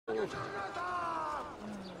Where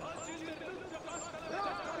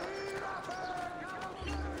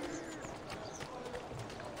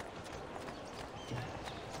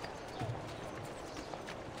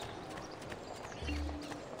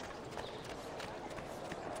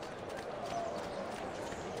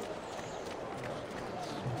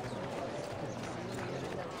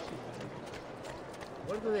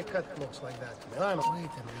do they cut clocks like that? Milano. Wait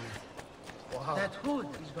a minute. Wow. That hood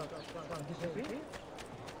is got disappeared?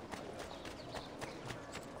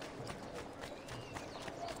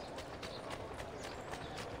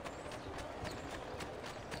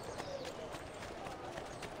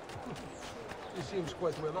 He seems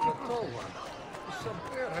quite well a tall one. Some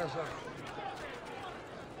bear has a...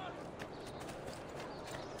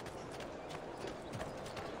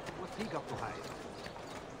 What's he got to hide?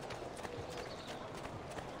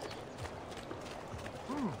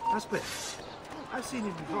 That's better. I've seen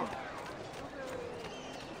it before.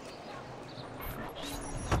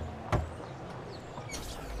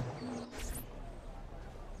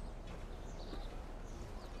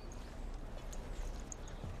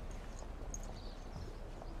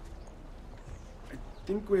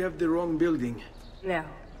 I think we have the wrong building. No.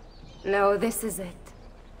 No, this is it.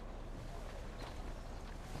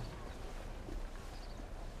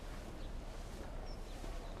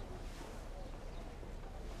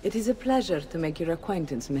 It is a pleasure to make your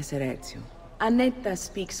acquaintance, Messer Ezio. Annetta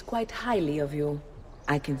speaks quite highly of you.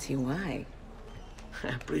 I can see why. I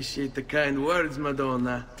appreciate the kind words,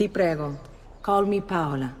 Madonna. Ti prego, call me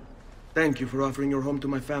Paola. Thank you for offering your home to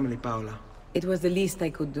my family, Paola. It was the least I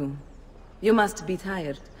could do. You must be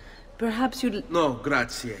tired. Perhaps you'd... No,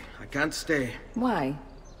 grazie. I can't stay. Why?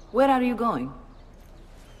 Where are you going?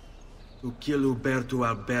 To kill Uberto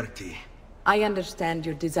Alberti. I understand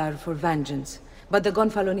your desire for vengeance, but the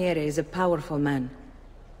Gonfaloniere is a powerful man.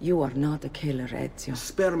 You are not a killer, Ezio.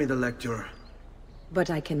 Spare me the lecture. But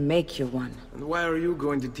I can make you one. And why are you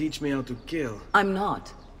going to teach me how to kill? I'm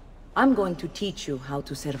not. I'm going to teach you how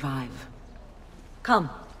to survive. Come.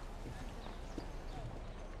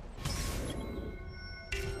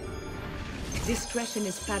 Discretion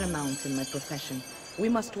is paramount in my profession. We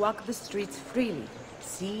must walk the streets freely,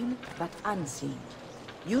 seen but unseen.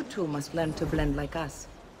 You too must learn to blend like us,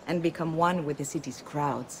 and become one with the city's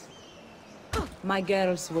crowds. My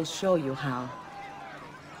girls will show you how.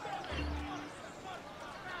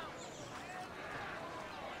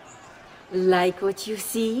 Like what you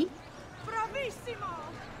see? Bravissimo!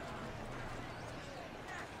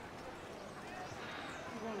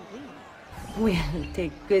 We'll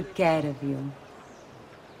take good care of you.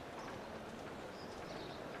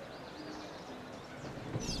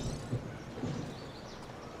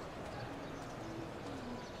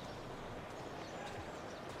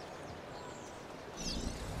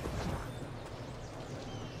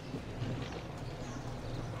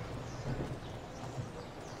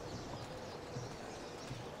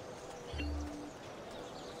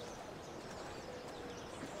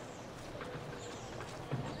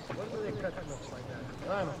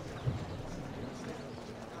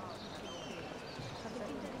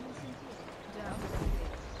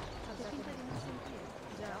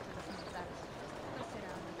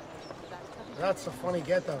 That's a funny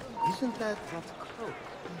getup. Isn't that cloak?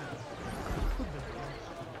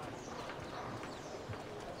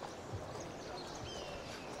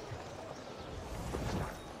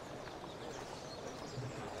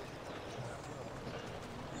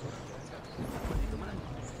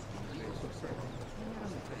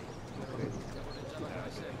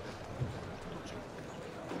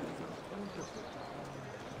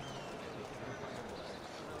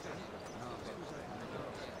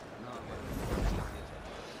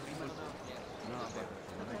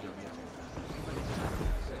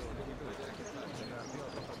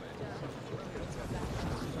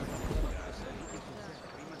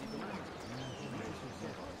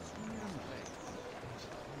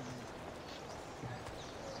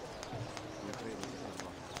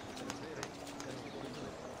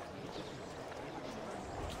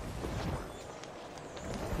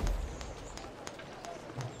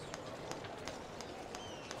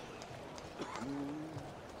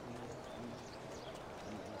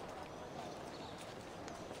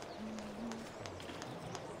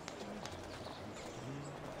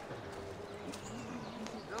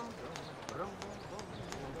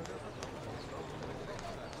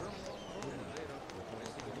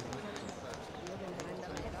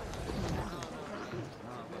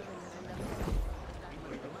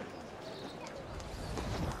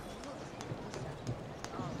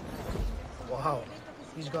 Wow,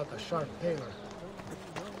 he's got a sharp tailor.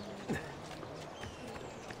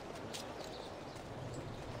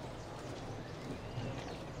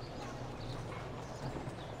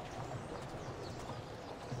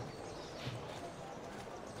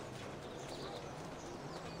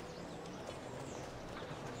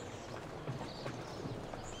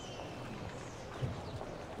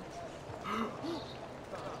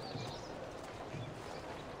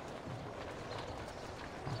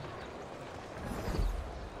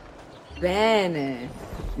 Bene.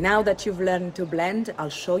 Now that you've learned to blend, I'll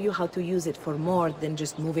show you how to use it for more than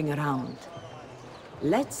just moving around.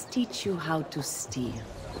 Let's teach you how to steal.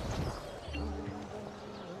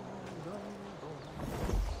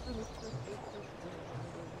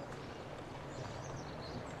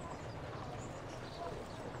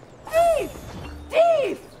 Thief!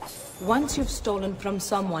 Thief! Once you've stolen from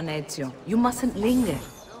someone, Ezio, you mustn't linger.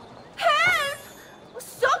 Help!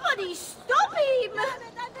 Somebody stop him!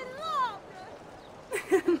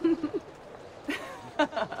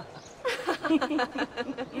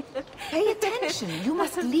 Pay attention. You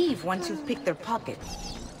must leave once you've picked their pocket.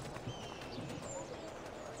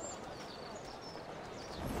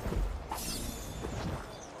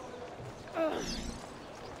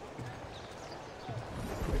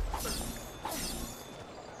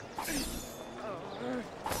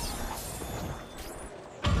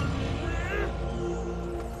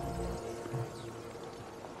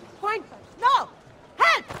 Point! No!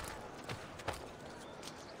 Help!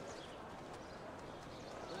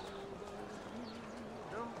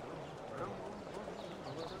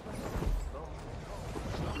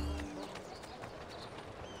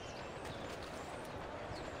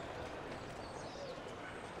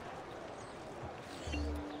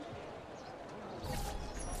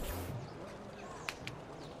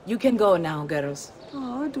 You can go now, girls.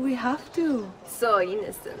 Oh, do we have to? So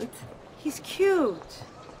innocent. He's cute.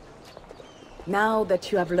 Now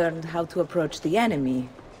that you have learned how to approach the enemy,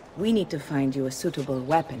 we need to find you a suitable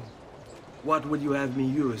weapon. What would you have me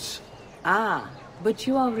use? Ah, but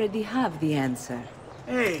you already have the answer.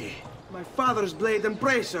 Hey, my father's blade and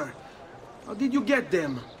bracer. How did you get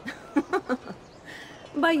them?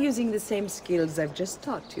 By using the same skills I've just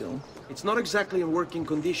taught you. It's not exactly in working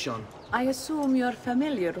condition. I assume you're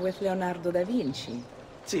familiar with Leonardo da Vinci.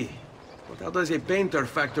 See, but how does a painter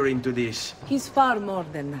factor into this? He's far more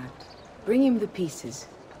than that. Bring him the pieces.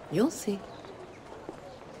 You'll see.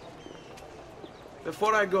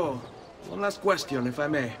 Before I go, one last question, if I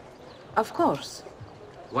may. Of course.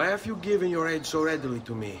 Why have you given your aid so readily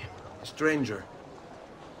to me, a stranger?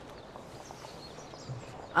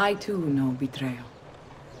 I too know betrayal.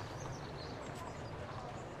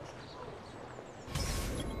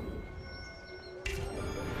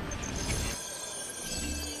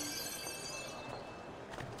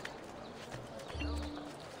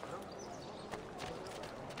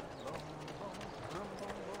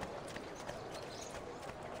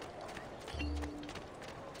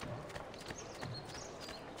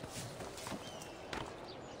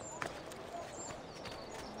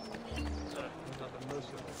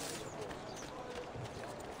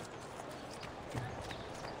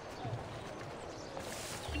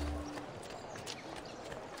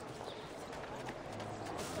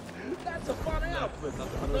 That's a fun outfit.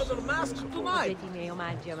 Another mask tonight. I miei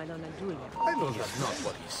omaggi a Madonna Giulia. I know that's not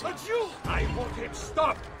what he said. But you! I want him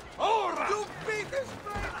stopped! Ora! You beat his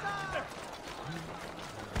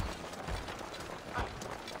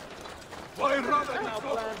Why rather now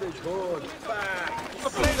bandage good? Back! The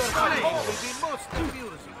player's play will be most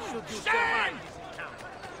amusing should you survive this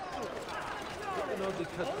encounter.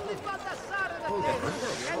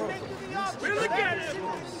 We'll get him!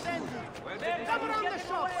 Come around the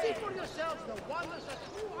shop, see for yourselves the wonders of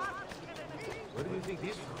true art. Where do you think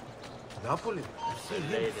he's from? Napoli. I've seen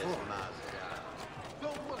him before.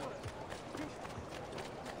 Don't worry.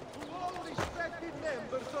 To all respected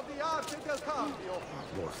members of the Arte del Cambio.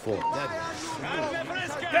 More for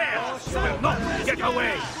There! You will not get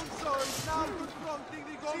away! Now confronting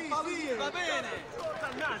the Gonfaloniere. Va bene!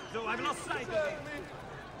 Dannaggio, I've lost sight of him!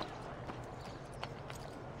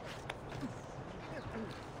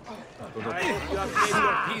 I hope you have made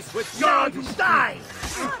your peace with God! Die!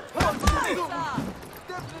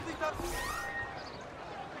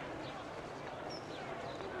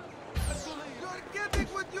 You're getting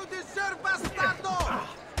what you deserve, bastardo!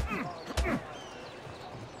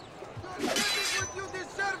 You're getting what you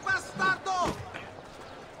deserve, bastardo!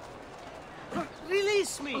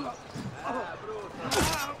 Release me!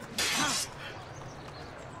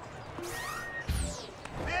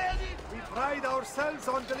 We pride ourselves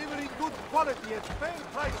on delivering good quality at fair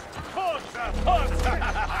price. Forza! Forza!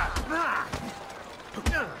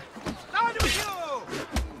 Down with you!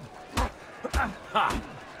 Ha!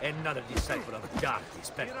 Another disciple of darkness,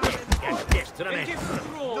 perché destramente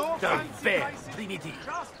davvero primitivo.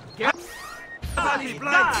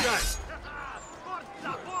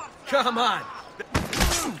 Come on!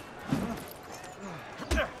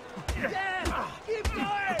 Keep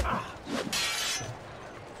going!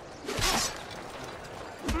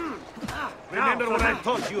 Remember what I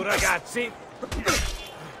taught you, ragazzi?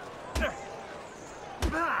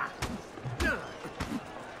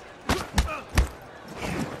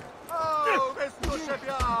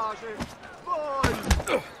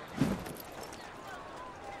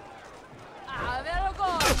 Ah,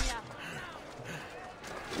 vergogna!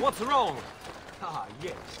 What's wrong? Ah,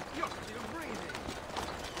 yes. You're still breathing.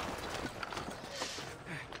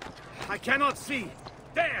 I cannot see.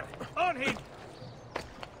 There! On him!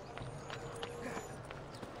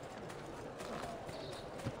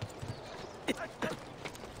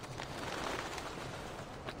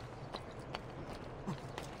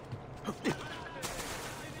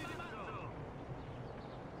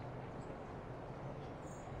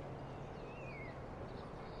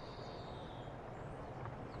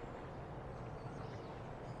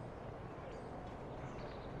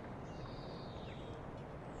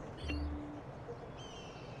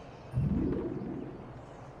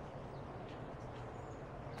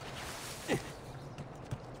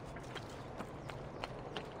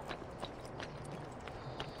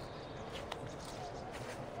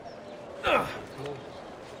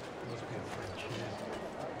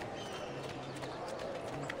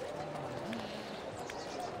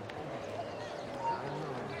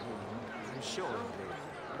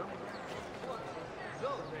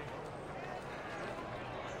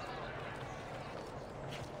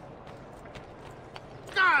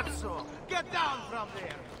 Cazzo! Get down from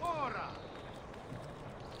there! Ora!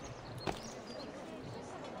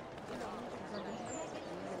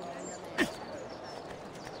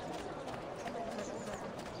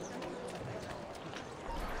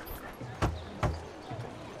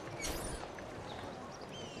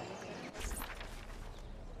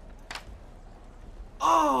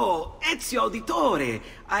 Oh, Ezio Auditore!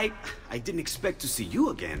 I didn't expect to see you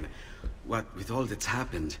again. What with all that's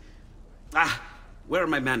happened. Ah, where are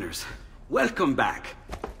my manners? Welcome back.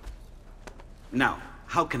 Now,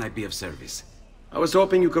 how can I be of service? I was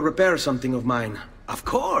hoping you could repair something of mine. Of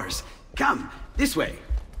course! Come, this way!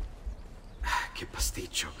 Che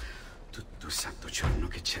pasticcio. Tutto santo giorno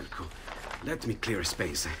che cerco. Let me clear a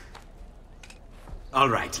space. All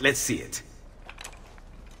right, let's see it.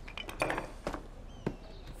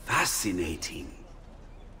 Fascinating.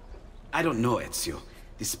 I don't know, Ezio.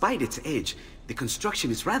 Despite its age, the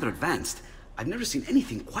construction is rather advanced. I've never seen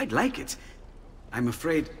anything quite like it. I'm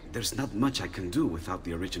afraid there's not much I can do without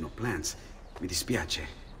the original plans. Mi dispiace.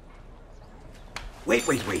 Wait.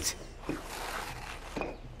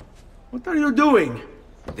 What are you doing?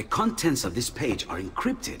 The contents of this page are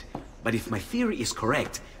encrypted, but if my theory is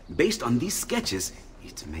correct, based on these sketches,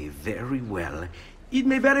 it may very well... It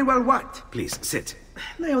may very well what? Please, sit.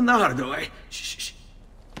 Leonardo, Shh.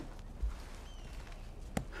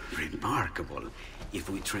 Remarkable. If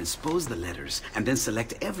we transpose the letters and then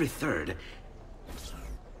select every third...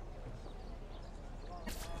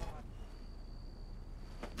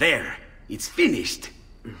 There! It's finished!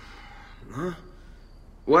 Huh?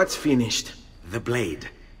 What's finished? The blade.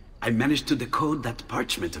 I managed to decode that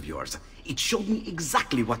parchment of yours. It showed me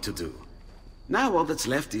exactly what to do. Now all that's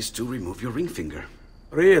left is to remove your ring finger.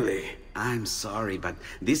 Really? I'm sorry, but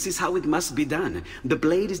this is how it must be done. The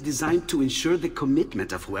blade is designed to ensure the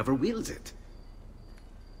commitment of whoever wields it.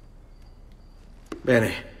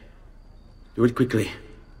 Bene. Do it quickly.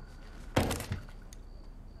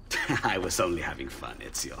 I was only having fun,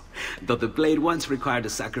 Ezio. Though the blade once required a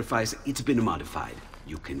sacrifice, it's been modified.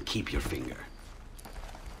 You can keep your finger.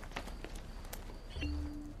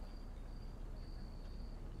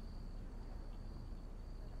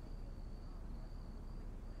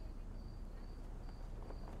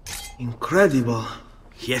 Incredible.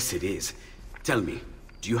 Yes, it is. Tell me,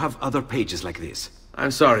 do you have other pages like this?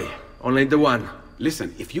 I'm sorry, only the one.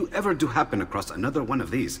 Listen, if you ever do happen across another one of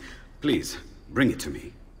these, please, bring it to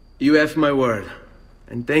me. You have my word.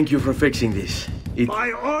 And thank you for fixing this.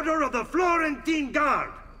 By order of the Florentine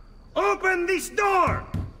Guard! Open this door!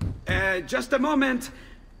 Just a moment.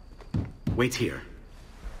 Wait here.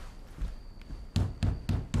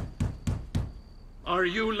 Are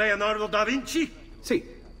you Leonardo da Vinci? See,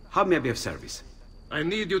 how may I be of service? I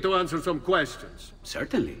need you to answer some questions.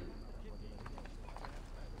 Certainly.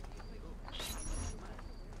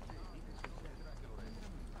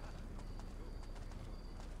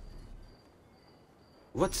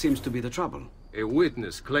 What seems to be the trouble? A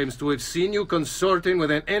witness claims to have seen you consorting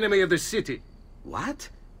with an enemy of the city. What?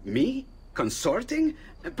 Me? Consorting?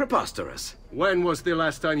 Preposterous. When was the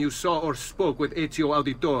last time you saw or spoke with Ezio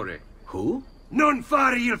Auditore? Who? Non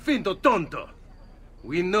fare il finto tonto!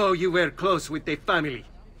 We know you were close with the family.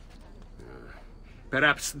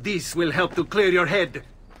 Perhaps this will help to clear your head.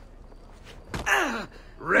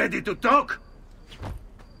 Ready to talk?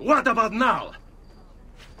 What about now?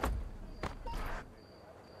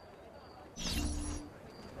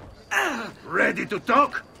 Ready to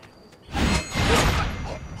talk?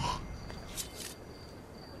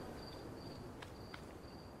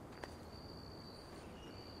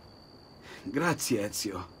 Grazie,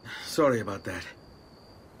 Ezio. Sorry about that.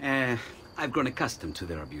 I've grown accustomed to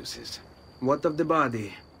their abuses. What of the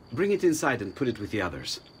body? Bring it inside and put it with the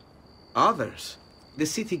others. Others? The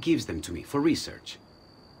city gives them to me for research.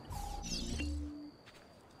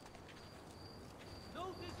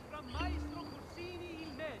 Notice from Maestro Corsini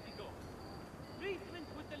il Medico. Treatment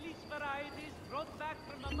with the least varieties brought back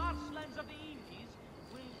from the marshlands of the Indies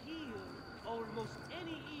will heal almost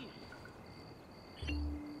any ill.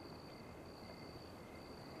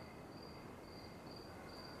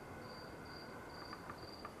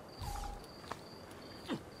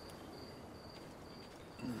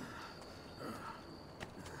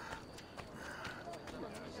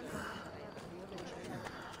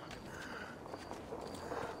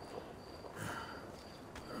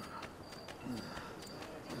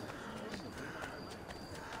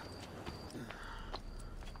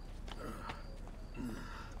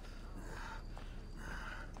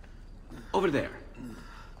 Over there.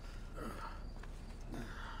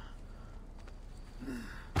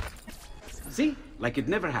 See? Like it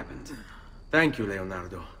never happened. Thank you,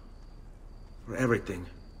 Leonardo. For everything.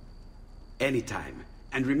 Anytime.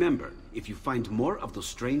 And remember, if you find more of those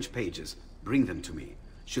strange pages, bring them to me.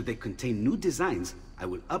 Should they contain new designs, I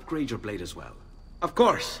will upgrade your blade as well. Of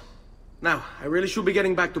course. Now, I really should be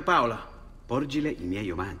getting back to Paola. Porgile I miei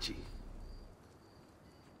omaggi.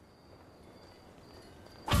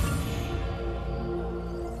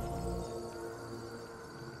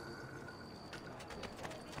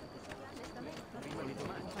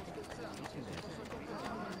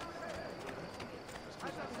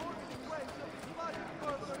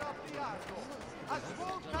 A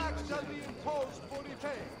small tax shall be imposed for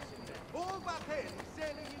repairs. All battalions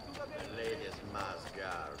sailing into the Ladies must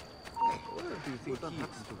guard. Where do you think he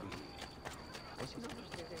happens to be?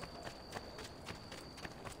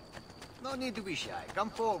 No need to be shy. Come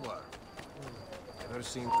forward. Never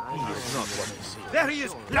seen. He is not what he seems. There he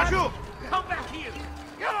is! Laju! Come back here!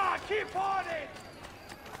 Yeah, keep on it!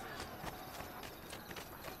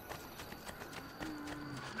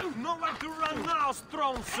 Nowhere to run now,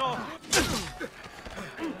 stronzo!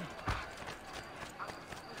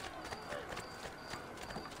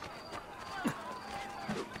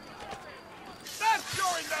 That's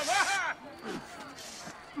going them!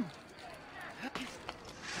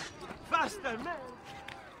 Faster, man!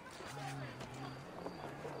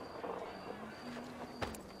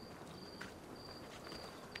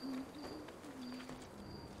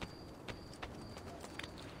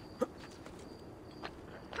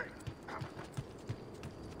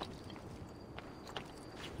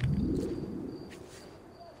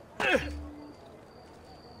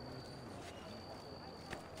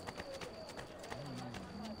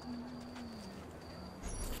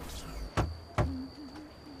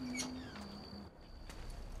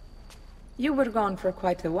 You were gone for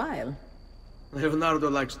quite a while. Leonardo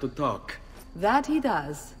likes to talk. That he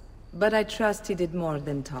does. But I trust he did more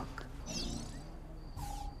than talk.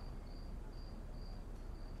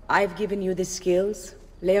 I've given you the skills.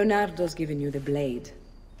 Leonardo's given you the blade.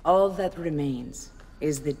 All that remains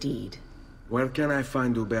is the deed. Where can I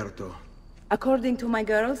find Uberto? According to my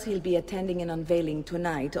girls, he'll be attending an unveiling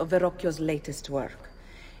tonight of Verrocchio's latest work.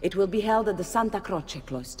 It will be held at the Santa Croce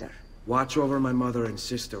cloister. Watch over my mother and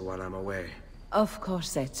sister while I'm away. Of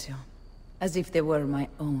course, Ezio. As if they were my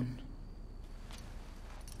own.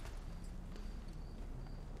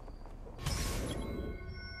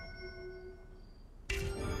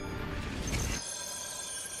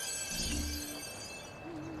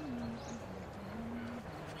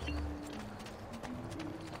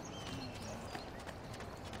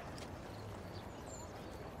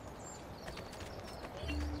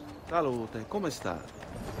 Salute, come sta?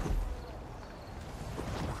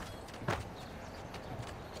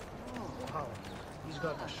 Wow, he's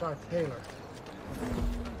got a sharp tailor.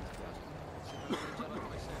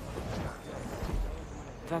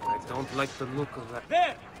 That I don't like the look of that.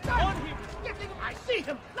 There! On him! Get him! I see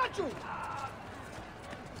him! Not you!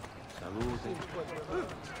 Salute.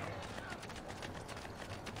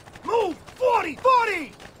 Move! 40!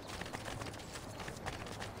 40!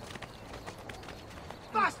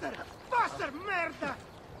 Faster! Faster, merda!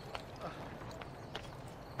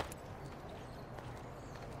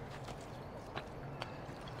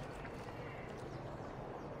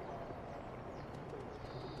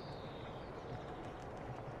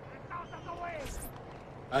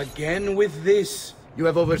 Again with this? You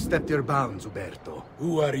have overstepped your bounds, Uberto.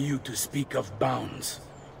 Who are you to speak of bounds?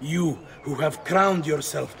 You, who have crowned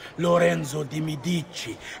yourself Lorenzo di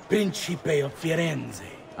Medici, Principe of Firenze.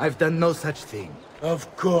 I've done no such thing.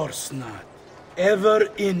 Of course not. Ever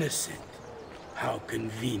innocent. How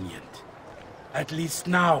convenient. At least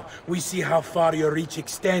now, we see how far your reach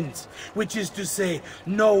extends, which is to say,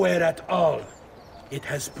 nowhere at all. It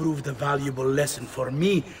has proved a valuable lesson for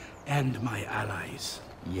me and my allies.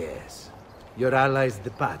 Yes. Your allies,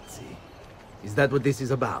 the Pazzi. Is that what this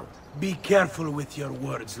is about? Be careful with your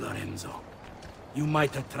words, Lorenzo. You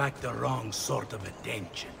might attract the wrong sort of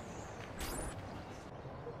attention.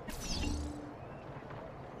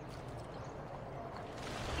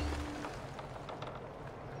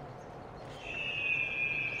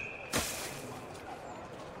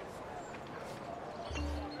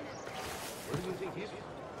 Where do you think he's from?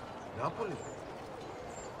 Napoli?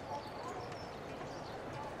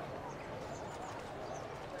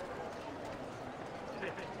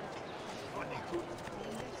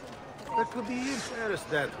 That could be him. Where is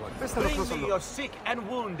that one? Bring me your sick and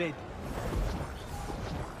wounded.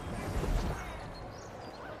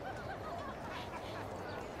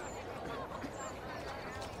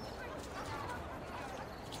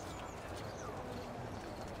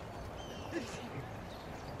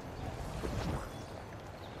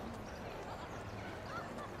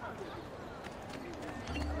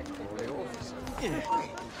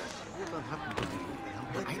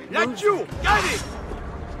 Not you! Got it!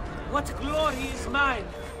 What glory is mine?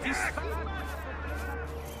 This...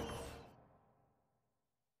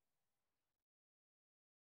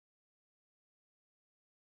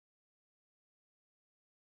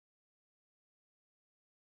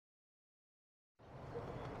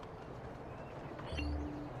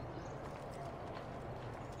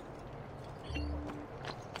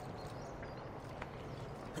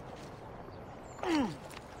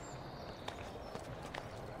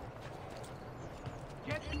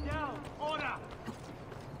 Get it down! Ora!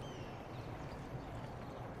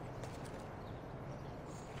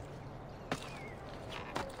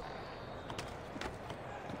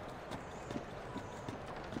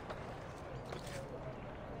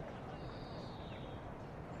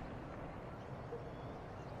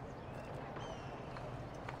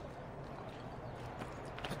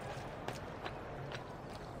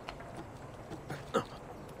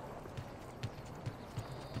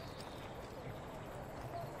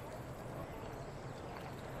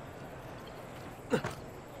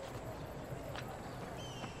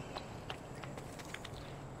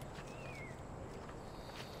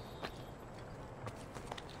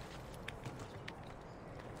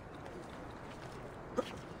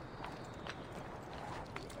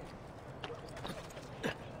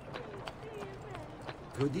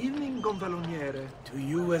 Good evening, Gonfaloniere. To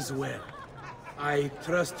you as well. I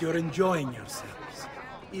trust you're enjoying yourselves.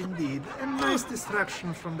 Indeed. A nice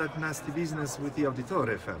distraction from that nasty business with the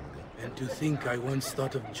Auditore family. And to think I once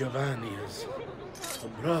thought of Giovanni as a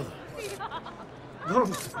brother.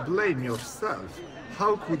 Don't blame yourself.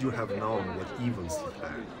 How could you have known what evils he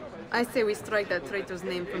planned? I say we strike that traitor's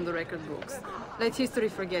name from the record books. Let history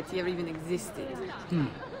forget he ever even existed.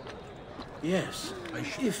 Yes,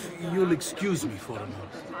 if you'll excuse me for a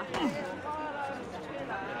moment.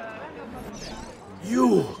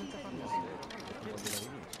 You!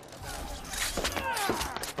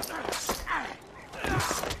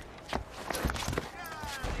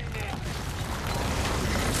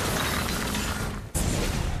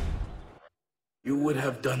 You would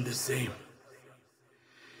have done the same.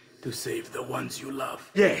 To save the ones you love.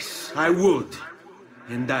 Yes, I would.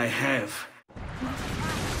 And I have.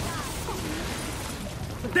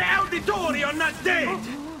 The Auditori are not dead!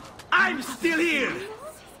 I'm still here!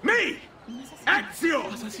 Me! Ezio!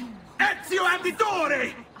 Ezio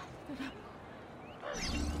Auditore!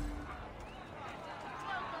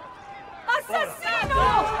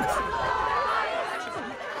 Assassino!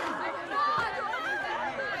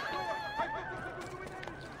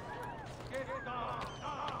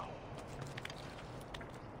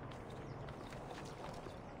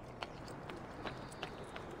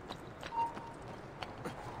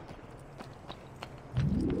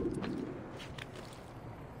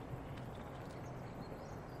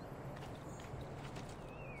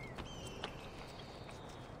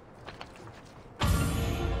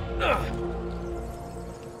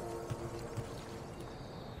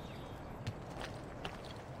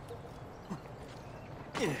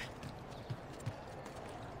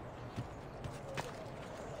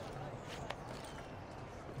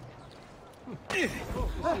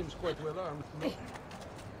 Seems quite well armed. No?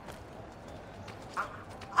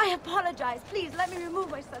 I apologize. Please, let me remove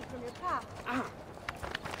myself from your path.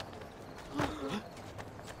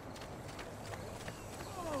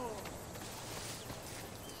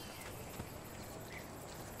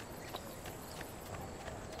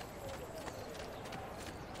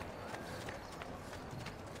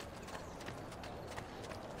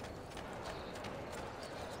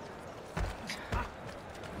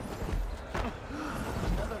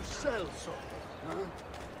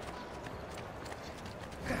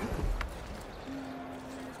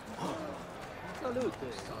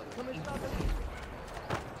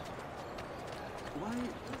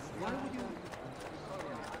 Why would you...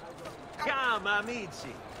 Come,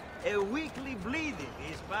 amici. A weekly bleeding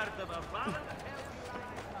is part of a family.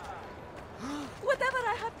 Whatever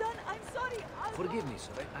I have done, I'm sorry. Forgive me,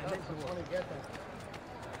 sir. I meant to want to get that.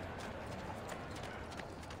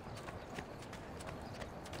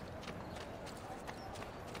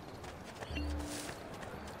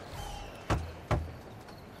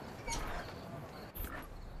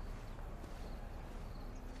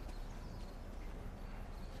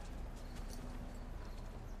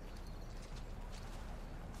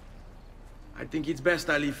 I think it's best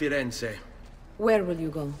I leave Firenze. Where will you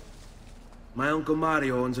go? My Uncle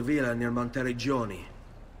Mario owns a villa near Monteregioni.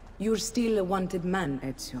 You're still a wanted man,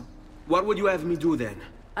 Ezio. What would you have me do then?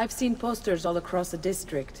 I've seen posters all across the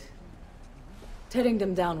district. Tearing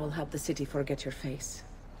them down will help the city forget your face.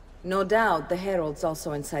 No doubt the heralds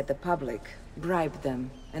also incite the public. Bribe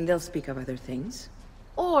them, and they'll speak of other things.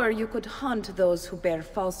 Or you could hunt those who bear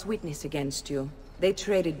false witness against you. They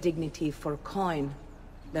traded dignity for coin.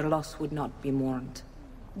 Their loss would not be mourned.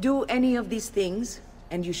 Do any of these things,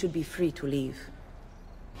 and you should be free to leave.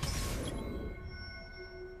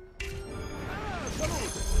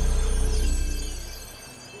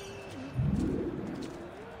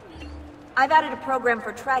 I've added a program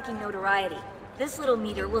for tracking notoriety. This little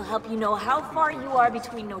meter will help you know how far you are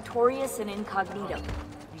between notorious and incognito.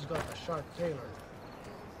 He's got a sharp tailor.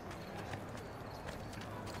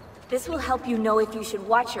 This will help you know if you should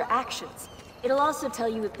watch your actions. It'll also tell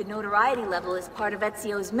you if the notoriety level is part of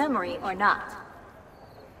Ezio's memory or not.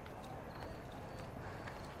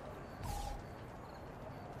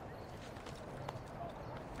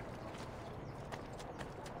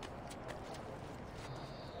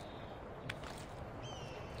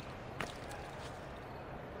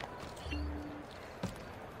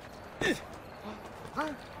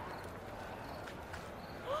 Huh?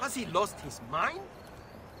 Has he lost his mind?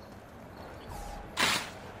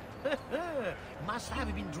 Must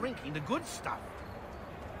have been drinking the good stuff.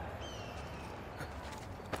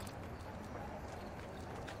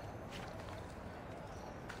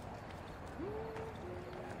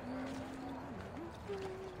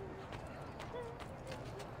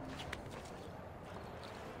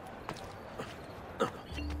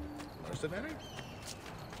 Mercenary?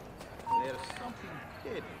 There's something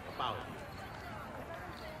dead about you.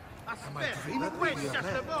 Am I dreaming? Wait just a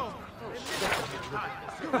moment.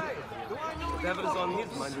 Whatever is on his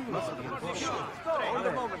mind, it must have been bullshit. Hold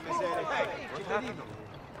a moment, Miss Eric. Hey, What happened?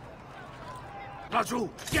 Raju,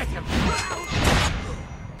 get him!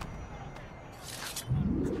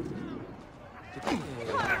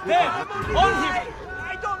 There! On him!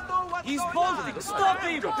 I don't know what. He's bolting! Stop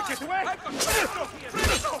him! Get away!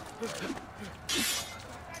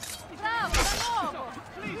 Bravo, da nuovo!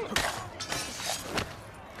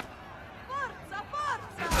 Forza,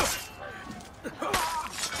 forza!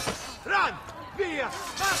 Run! Via!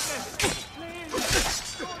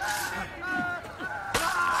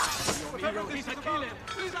 He's a killer!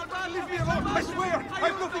 Please, leave me alone! I swear! I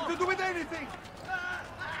have nothing to do with anything!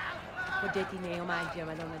 Podetti miei omaggi a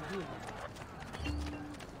Madonna Giulia.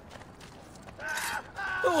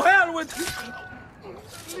 To hell with you!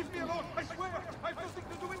 Leave me alone! I swear! I have nothing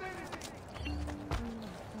to do with anything!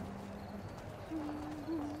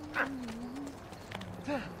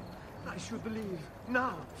 I should believe.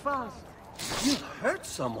 Now, fast. You hurt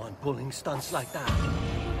someone pulling stunts like that.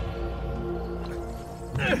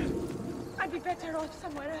 I'd be better off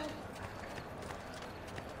somewhere else.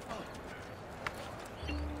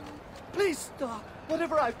 Please stop.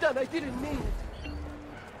 Whatever I've done, I didn't mean it.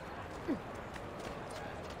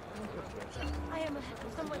 I am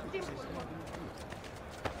somewhat simple.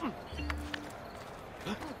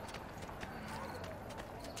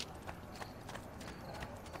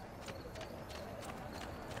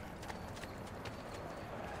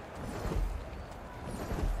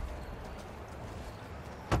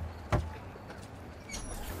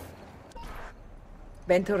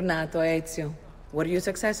 Bentornato, Ezio. Were you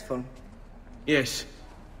successful? Yes.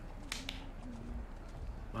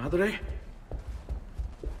 Madre?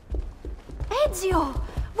 Ezio!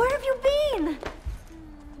 Where have you been?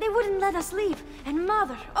 They wouldn't let us leave. And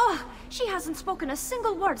Mother, oh, she hasn't spoken a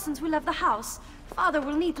single word since we left the house. Father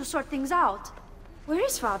will need to sort things out. Where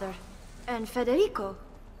is Father? And Federico?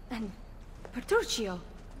 And Petruccio?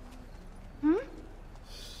 Hmm?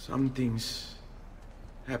 Something's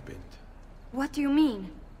happened. What do you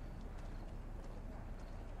mean?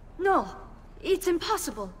 No, it's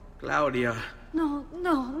impossible. Claudia. No.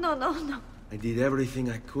 I did everything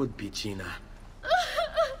I could, Piccina.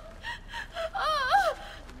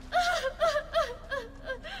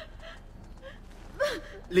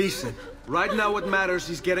 Listen, right now what matters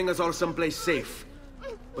is getting us all someplace safe.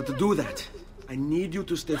 But to do that, I need you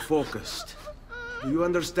to stay focused. Do you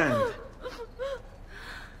understand?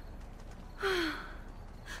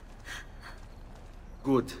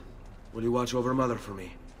 Good. Will you watch over Mother for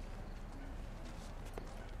me?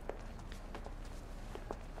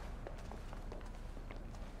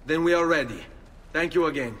 Then we are ready. Thank you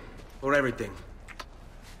again for everything.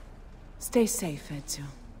 Stay safe, Ezio.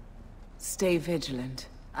 Stay vigilant.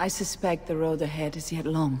 I suspect the road ahead is yet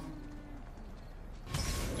long.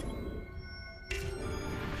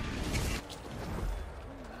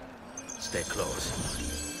 Stay close.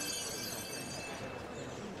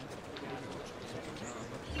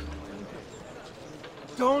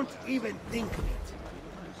 Don't even think of it.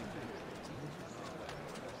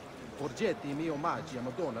 Porgetti i miei omaggi a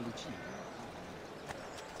Madonna Lucia.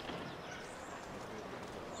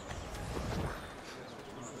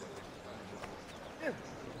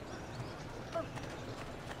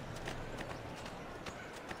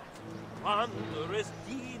 Wondrous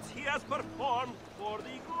deeds he has performed for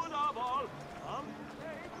the good of all.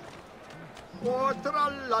 Oh,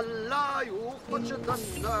 tra-la-la, you put it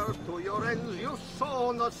under to your ends, you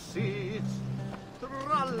sow no seeds.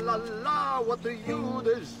 Tra-la-la, what do you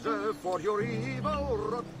deserve for your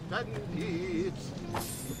evil, rotten deeds?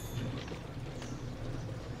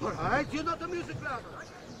 All right, you know the music louder.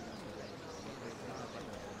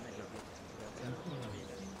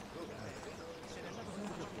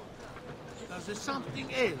 Does something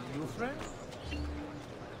ail you, friend?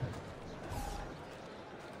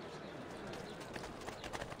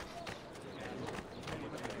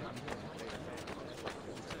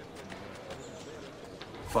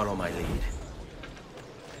 Follow my lead.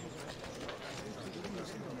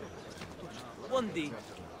 One D.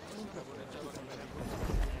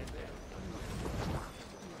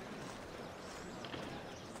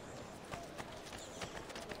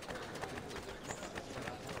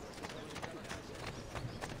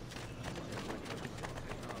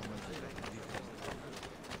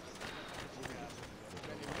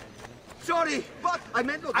 Sorry, but I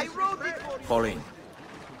meant no. I wrote it for you. Fall in.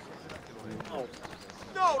 Oh,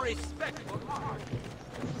 no respect for art.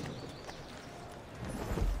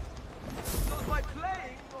 Not by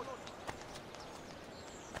playing.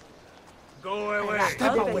 Go away.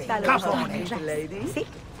 Step away. Come on, lady. Si.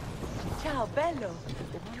 Ciao, bello.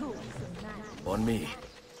 On me.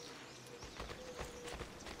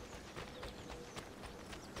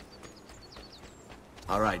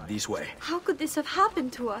 All right, this way. How could this have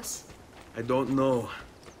happened to us? I don't know.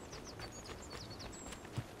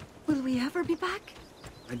 Will we ever be back?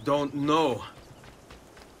 I don't know.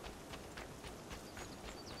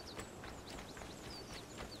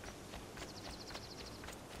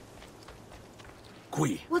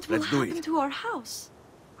 Qui, What will let's do happen it. to our house?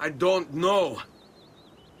 I don't know.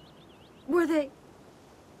 Were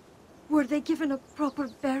they given a proper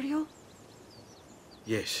burial?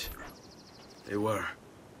 Yes, they were.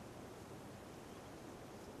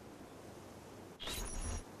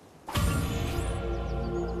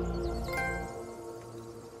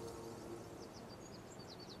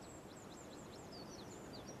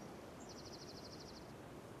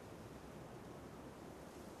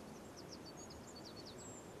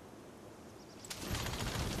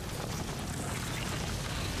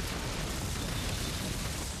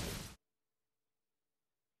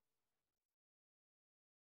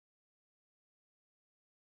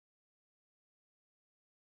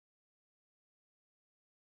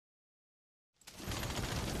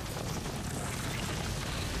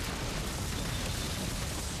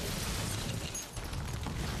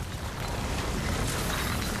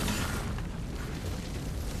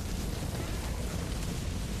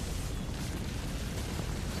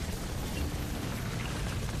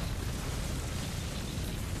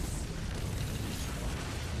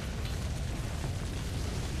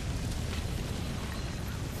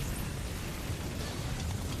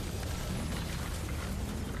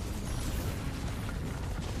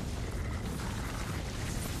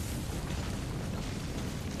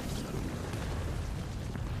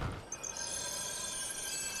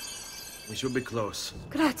 We should be close.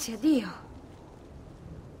 Grazie a Dio.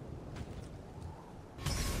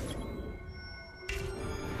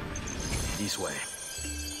 This way.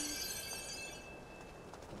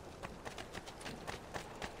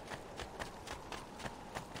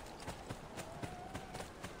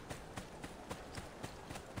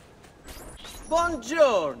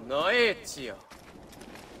 Buongiorno, Ezio.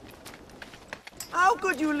 How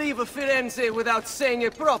could you leave Firenze without saying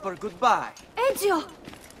a proper goodbye? Ezio!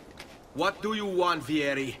 What do you want,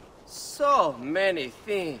 Vieri? So many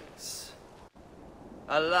things.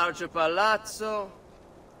 a larger palazzo,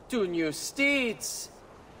 2 new steeds,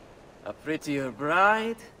 a prettier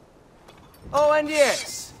bride. Oh, and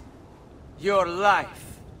yes, your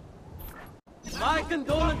life. My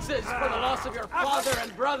condolences for the loss of your father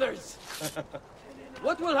and brothers.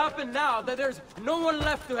 What will happen now that there's no one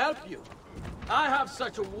left to help you? I have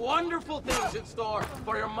such wonderful things in store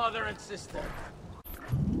for your mother and sister.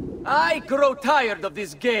 I grow tired of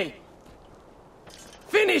this game.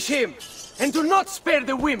 Finish him, and do not spare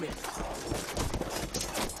the women.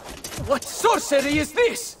 What sorcery is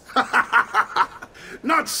this?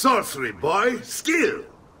 Not sorcery, boy. Skill.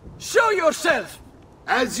 Show yourself!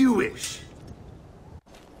 As you wish.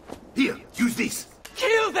 Here, use this.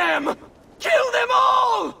 Kill them! Kill them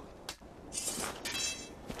all!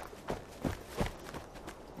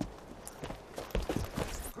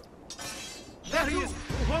 There he is!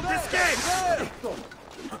 Won't escape!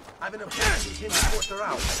 I've been obsessed with him for 4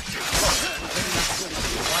 hours.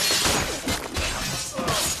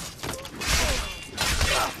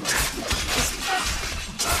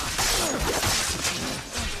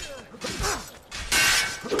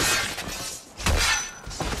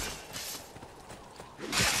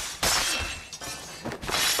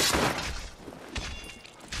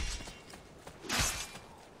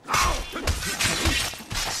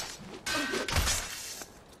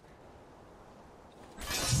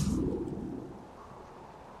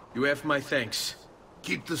 You have my thanks.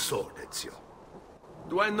 Keep the sword, Ezio.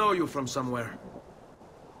 Do I know you from somewhere?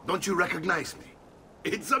 Don't you recognize me?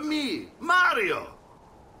 It's me, Mario!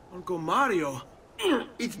 Uncle Mario?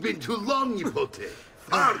 It's been too long, Nipote.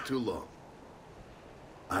 Far too long.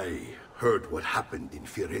 I heard what happened in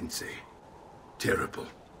Firenze. Terrible.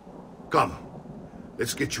 Come,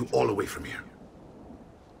 let's get you all away from here.